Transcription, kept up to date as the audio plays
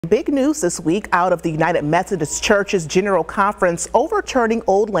Big news this week out of the United Methodist Church's General Conference overturning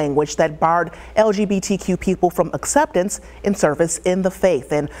old language that barred LGBTQ people from acceptance in service in the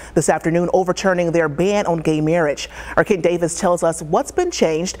faith. And this afternoon, overturning their ban on gay marriage. Our Kent Davis tells us what's been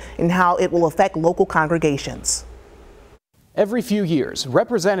changed and how it will affect local congregations. Every few years,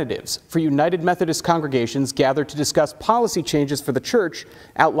 representatives for United Methodist congregations gather to discuss policy changes for the church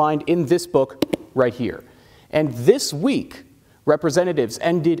outlined in this book right here. And this week, representatives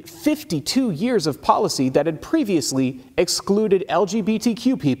ended 52 years of policy that had previously excluded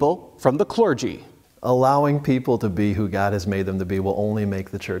LGBTQ people from the clergy. Allowing people to be who God has made them to be will only make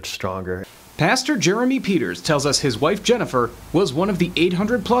the church stronger. Pastor Jeremy Peters tells us his wife Jennifer was one of the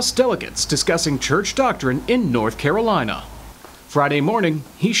 800+ delegates discussing church doctrine in North Carolina. Friday morning,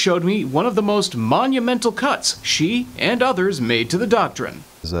 he showed me one of the most monumental cuts she and others made to the doctrine.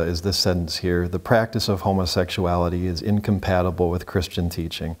 Is this sentence here: the practice of homosexuality is incompatible with Christian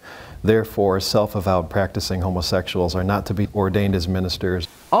teaching. Therefore, self-avowed practicing homosexuals are not to be ordained as ministers.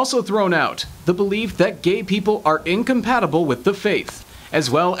 Also thrown out, the belief that gay people are incompatible with the faith, as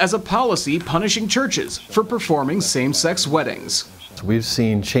well as a policy punishing churches for performing same-sex weddings. We've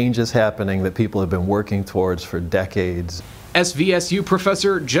seen changes happening that people have been working towards for decades. SVSU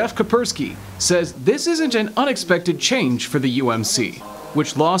professor Jeff Kapersky says this isn't an unexpected change for the UMC,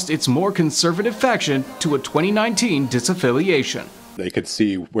 which lost its more conservative faction to a 2019 disaffiliation. They could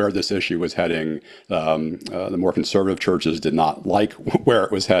see where this issue was heading. The more conservative churches did not like where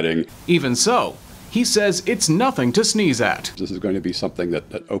it was heading. Even so, he says it's nothing to sneeze at. This is going to be something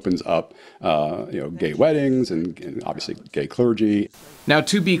that opens up gay weddings and obviously gay clergy. Now,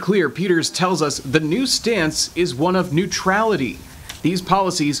 to be clear, Peters tells us the new stance is one of neutrality. These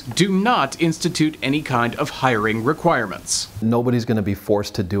policies do not institute any kind of hiring requirements. Nobody's going to be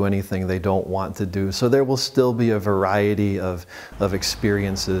forced to do anything they don't want to do, so there will still be a variety of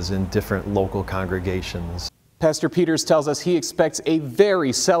experiences in different local congregations. Pastor Peters tells us he expects a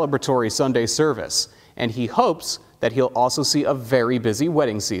very celebratory Sunday service, and he hopes that he'll also see a very busy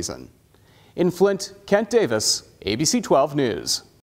wedding season. In Flint, Kent Davis, ABC 12 News.